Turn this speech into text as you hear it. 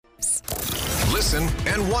listen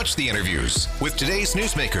and watch the interviews with today's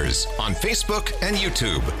newsmakers on Facebook and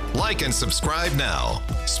YouTube. Like and subscribe now.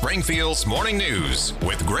 Springfield's Morning News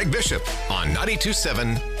with Greg Bishop on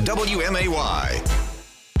 92.7 WMAY.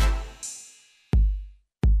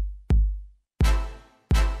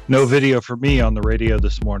 No video for me on the radio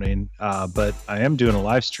this morning, but I am doing a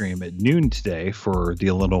live stream at noon today for The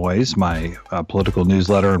Illinois, my political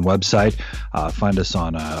newsletter and website. Find us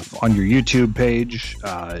on your YouTube page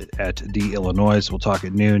at The Illinois. We'll talk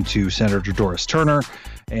at noon to Senator Doris Turner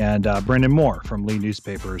and Brendan Moore from Lee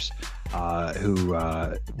Newspapers, who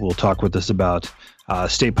will talk with us about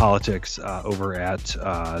state politics over at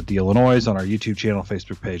The Illinois on our YouTube channel,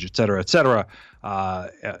 Facebook page, et cetera,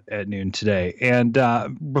 at noon today. And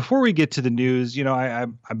before we get to the news,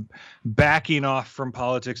 I'm backing off from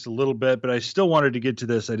politics a little bit, but I still wanted to get to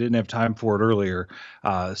this. I didn't have time for it earlier.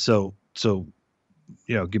 So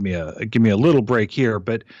give me a little break here.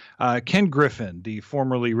 But Ken Griffin, the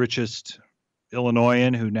formerly richest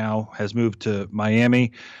Illinoisan who now has moved to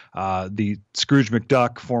Miami, the Scrooge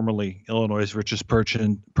McDuck, formerly Illinois' richest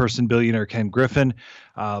person, billionaire Ken Griffin,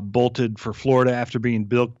 bolted for Florida after being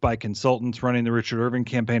bilked by consultants running the Richard Irving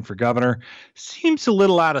campaign for governor. Seems a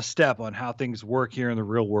little out of step on how things work here in the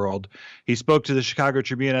real world. He spoke to the Chicago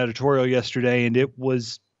Tribune editorial yesterday, and it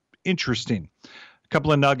was interesting. A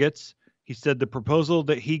couple of nuggets. He said the proposal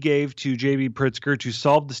that he gave to J.B. Pritzker to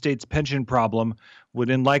solve the state's pension problem would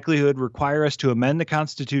in likelihood require us to amend the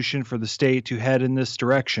Constitution for the state to head in this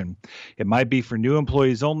direction. It might be for new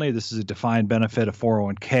employees only. This is a defined benefit, a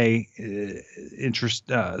 401k interest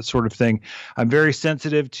sort of thing. I'm very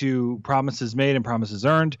sensitive to promises made and promises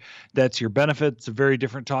earned. That's your benefit. It's a very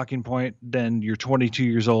different talking point than you're 22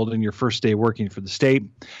 years old and your first day working for the state.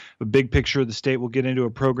 A big picture of the state will get into a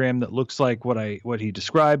program that looks like what he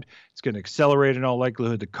described. It's going to accelerate in all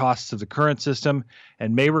likelihood the costs of the current system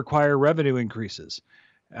and may require revenue increases.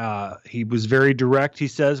 He was very direct, he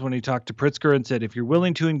says, when he talked to Pritzker and said, if you're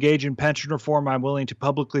willing to engage in pension reform, I'm willing to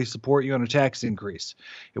publicly support you on a tax increase.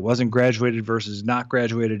 It wasn't graduated versus not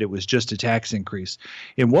graduated. It was just a tax increase.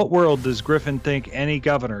 In what world does Griffin think any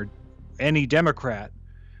governor, any Democrat,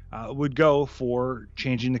 would go for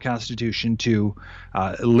changing the Constitution to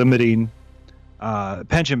limiting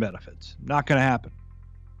pension benefits? Not going to happen.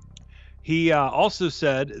 He also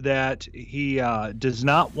said that he does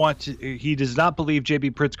not believe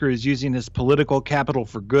J.B. Pritzker is using his political capital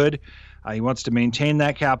for good. He wants to maintain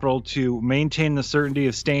that capital to maintain the certainty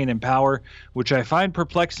of staying in power, which I find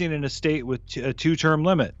perplexing in a state with a two-term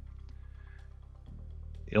limit.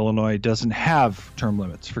 Illinois doesn't have term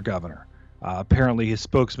limits for governor. Apparently his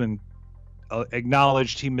spokesman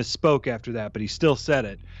acknowledged he misspoke after that, but he still said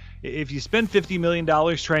it. If you spend $50 million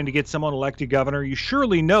trying to get someone elected governor, you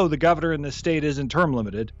surely know the governor in this state isn't term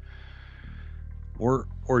limited. Or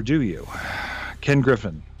do you? Ken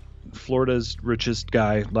Griffin, Florida's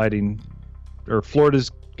guy lighting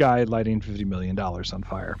 $50 million on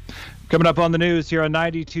fire. Coming up on the news here on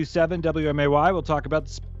 92.7 WMAY, we'll talk about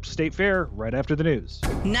the State Fair right after the news.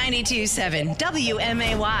 92.7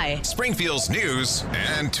 WMAY. Springfield's news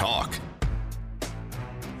and talk.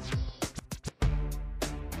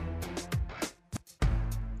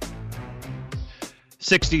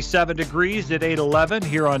 67 degrees at 8:11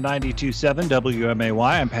 here on 92.7 WMAY.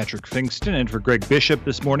 I'm Patrick Fingston, and for Greg Bishop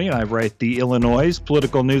this morning, I write the Illinois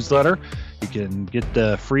political newsletter. You can get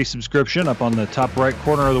the free subscription up on the top right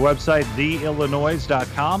corner of the website,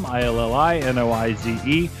 theillinois.com,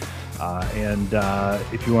 ILLINOIZE. And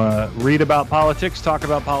if you want to read about politics, talk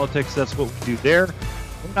about politics, that's what we do there.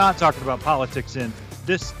 We're not talking about politics in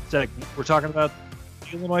this segment. We're talking about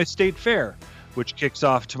the Illinois State Fair, which kicks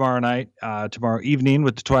off tomorrow evening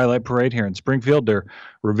with the Twilight Parade here in Springfield. They're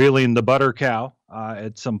revealing the butter cow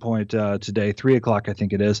at some point today, 3 o'clock, I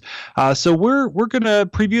think it is. So we're going to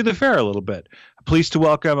preview the fair a little bit. Pleased to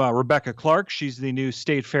welcome Rebecca Clark. She's the new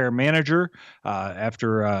State Fair manager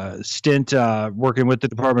after a stint working with the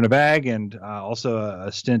Department of Ag and also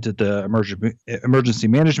a stint at the Emergency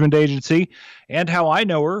Management Agency. And how I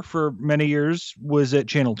know her for many years was at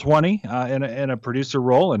Channel 20 in a producer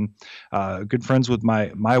role, and good friends with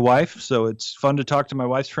my wife. So it's fun to talk to my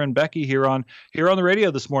wife's friend Becky here on the radio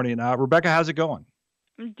this morning. Rebecca, how's it going?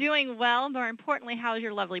 I'm doing well. More importantly, how is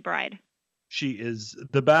your lovely bride? She is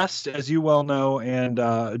the best, as you well know,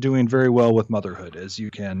 and doing very well with motherhood, as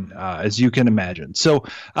you can imagine. So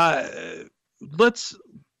let's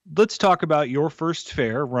talk about your first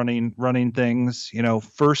fair, running things.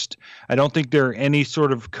 First, I don't think there are any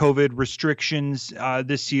sort of COVID restrictions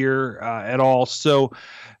this year at all. So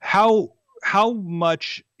how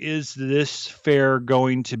much is this fair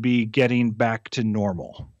going to be getting back to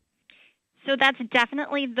normal? So that's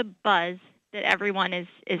definitely the buzz that everyone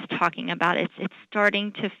is talking about. It's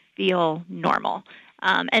starting to feel normal.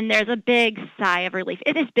 And there's a big sigh of relief.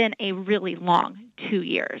 It has been a really long 2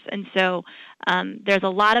 years. And so there's a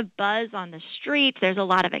lot of buzz on the streets. There's a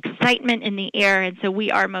lot of excitement in the air. And so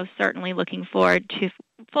we are most certainly looking forward to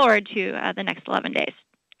the next 11 days.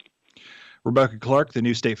 Rebecca Clark, the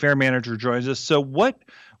new state fair manager, joins us. So what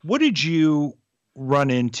did you run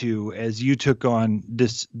into as you took on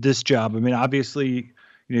this job? I mean, obviously,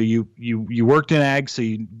 you worked in ag, so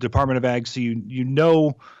Department of Ag, so you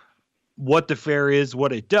know what the fair is,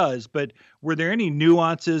 what it does, but were there any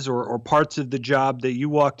nuances or parts of the job that you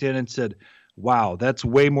walked in and said, wow, that's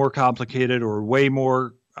way more complicated or way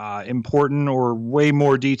more important or way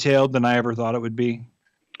more detailed than I ever thought it would be?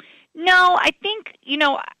 No, I think,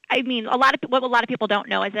 what a lot of people don't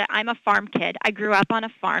know is that I'm a farm kid. I grew up on a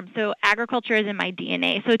farm, so agriculture is in my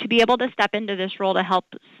DNA. So to be able to step into this role to help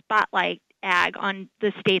spotlight ag on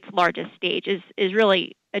the state's largest stage is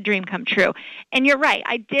really a dream come true. And you're right,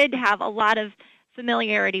 I did have a lot of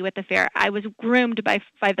familiarity with the fair. I was groomed by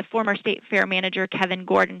the former state fair manager, Kevin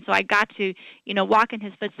Gordon, so I got to, walk in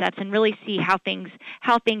his footsteps and really see how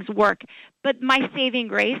things work. But my saving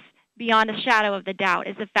grace, beyond a shadow of the doubt,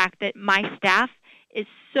 is the fact that my staff is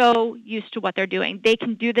so used to what they're doing. They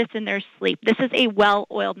can do this in their sleep. This is a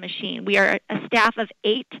well-oiled machine. We are a staff of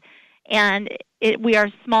 8, and we are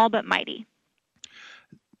small but mighty.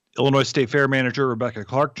 Illinois State Fair Manager Rebecca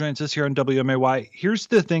Clark joins us here on WMAY. Here's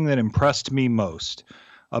the thing that impressed me most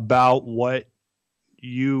about what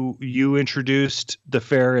you introduced the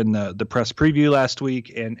fair in the press preview last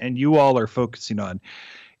week, and you all are focusing on.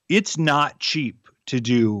 It's not cheap to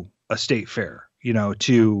do a state fair,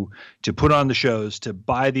 to put on the shows, to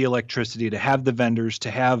buy the electricity, to have the vendors,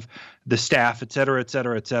 to have the staff, et cetera, et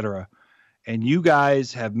cetera, et cetera. And you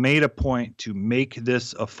guys have made a point to make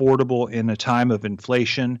this affordable in a time of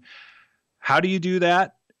inflation. How do you do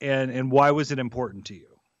that? And why was it important to you?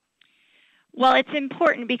 Well, it's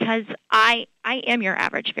important because I am your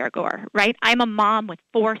average fairgoer, right? I'm a mom with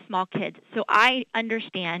 4 small kids, so I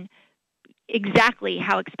understand exactly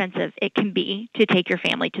how expensive it can be to take your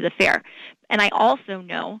family to the fair. And I also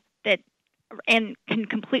know that and can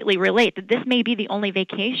completely relate that this may be the only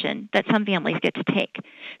vacation that some families get to take.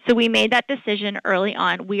 So we made that decision early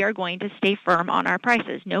on. We are going to stay firm on our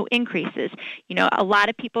prices, no increases. A lot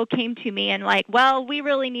of people came to me and well, we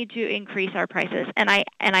really need to increase our prices. And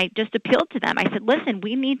I just appealed to them. I said, listen,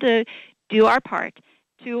 we need to do our part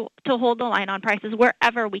to hold the line on prices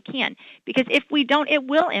wherever we can. Because if we don't, it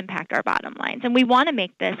will impact our bottom lines. And we want to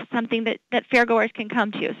make this something that fairgoers can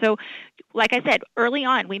come to. So like I said, early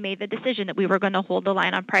on, we made the decision that we were going to hold the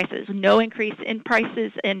line on prices. No increase in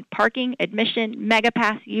prices in parking, admission,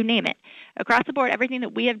 MegaPass, you name it. Across the board, everything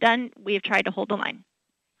that we have done, we have tried to hold the line.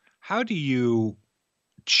 How do you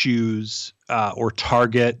choose or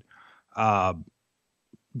target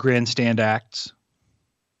grandstand acts?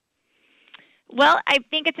 Well, I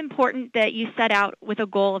think it's important that you set out with a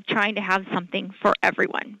goal of trying to have something for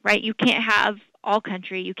everyone, right? You can't have all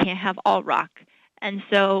country, you can't have all rock. And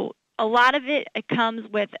so a lot of it comes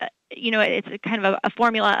with, it's a kind of a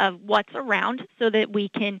formula of what's around so that we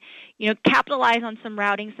can, capitalize on some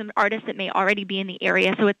routing, some artists that may already be in the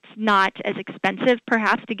area. So it's not as expensive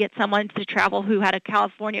perhaps to get someone to travel who had a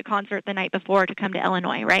California concert the night before to come to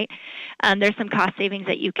Illinois, right? There's some cost savings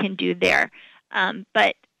that you can do there.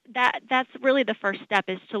 But that's really the first step,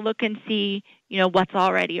 is to look and see, what's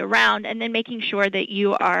already around, and then making sure that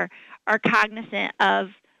you are cognizant of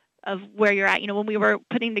where you're at. When we were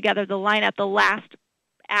putting together the lineup, the last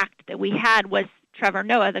act that we had was Trevor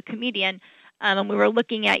Noah, the comedian, and we were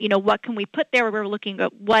looking at, what can we put there? We were looking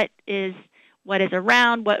at what is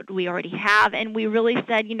around, what do we already have, and we really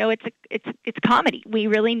said, it's comedy. We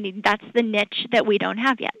really need, that's the niche that we don't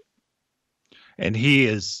have yet. And he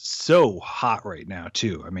is so hot right now,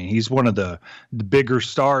 too. I mean, he's one of the bigger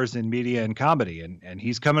stars in media and comedy, and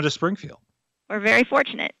he's coming to Springfield. We're very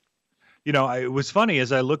fortunate. It was funny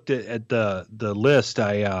as I looked at the list.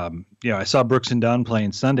 I saw Brooks and Dunn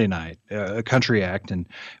playing Sunday night, a country act, and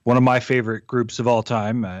one of my favorite groups of all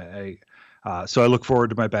time. So I look forward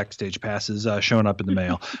to my backstage passes showing up in the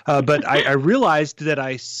mail. But I realized that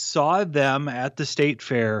I saw them at the state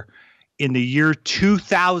fair in the year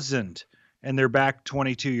 2000. And they're back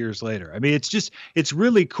 22 years later. I mean, it's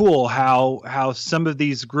really cool how some of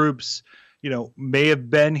these groups, may have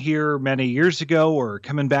been here many years ago or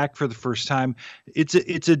coming back for the first time. It's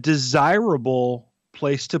a desirable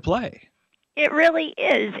place to play. It really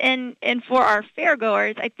is. And for our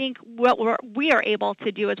fairgoers, I think what we are able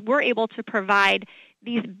to do is we're able to provide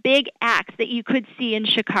these big acts that you could see in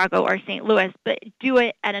Chicago or St. Louis, but do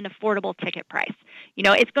it at an affordable ticket price.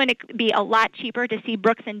 It's going to be a lot cheaper to see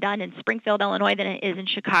Brooks and Dunn in Springfield, Illinois than it is in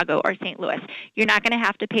Chicago or St. Louis. You're not going to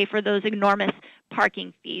have to pay for those enormous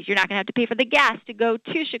parking fees. You're not going to have to pay for the gas to go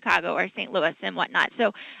to Chicago or St. Louis and whatnot.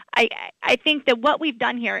 So I think that what we've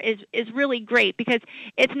done here is really great, because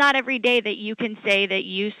it's not every day that you can say that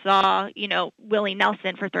you saw, Willie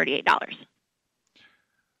Nelson for $38.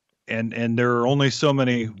 And there are only so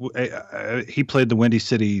many. He played the Windy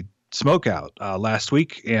City Smokeout last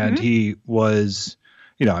week, and he was,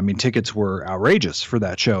 tickets were outrageous for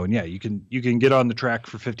that show. And yeah, you can get on the track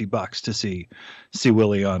for $50 to see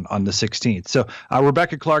Willie on the 16th. So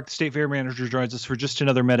Rebecca Clark, the State Fair Manager, joins us for just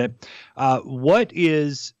another minute. What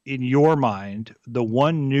is, in your mind, the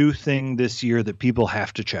one new thing this year that people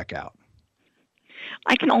have to check out?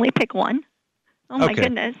 I can only pick one. Oh, my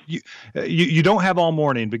goodness. You don't have all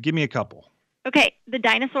morning, but give me a couple. Okay, the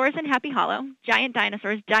dinosaurs in Happy Hollow, giant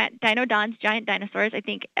dinosaurs, Dino Don's giant dinosaurs. I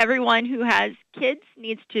think everyone who has kids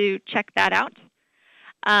needs to check that out.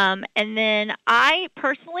 And then I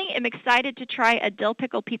personally am excited to try a dill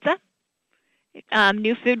pickle pizza,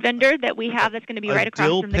 new food vendor that we have that's going to be right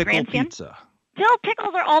across from the grandstand. Pizza. Dill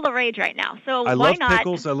pickles are all the rage right now, so I why love not?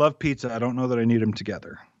 Pickles. I love pizza. I don't know that I need them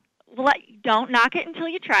together. Well, don't knock it until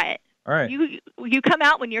you try it. All right. You come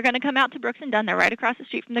out when you're going to come out to Brooks and Dunn. They're right across the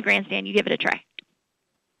street from the grandstand. You give it a try.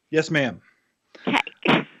 Yes, ma'am.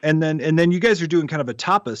 Okay. And then you guys are doing kind of a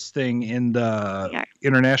tapas thing in the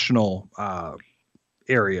international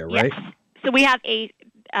area, right? Yes. So we have a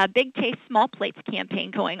Big Taste Small Plates campaign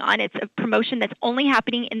going on. It's a promotion that's only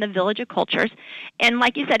happening in the Village of Cultures. And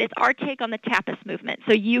like you said, it's our take on the tapas movement.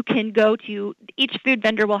 So you can go to each food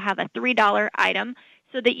vendor will have a $3 item,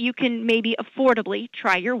 so that you can maybe affordably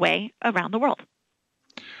try your way around the world.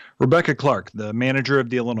 Rebecca Clark, the manager of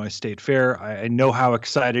the Illinois State Fair. I know how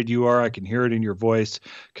excited you are. I can hear it in your voice.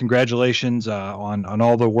 Congratulations on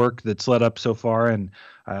all the work that's led up so far, and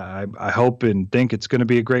I hope and think it's going to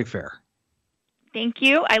be a great fair. Thank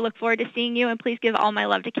you. I look forward to seeing you, and please give all my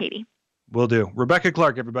love to Katie. Will do. Rebecca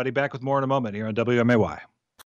Clark, everybody. Back with more in a moment here on WMAY.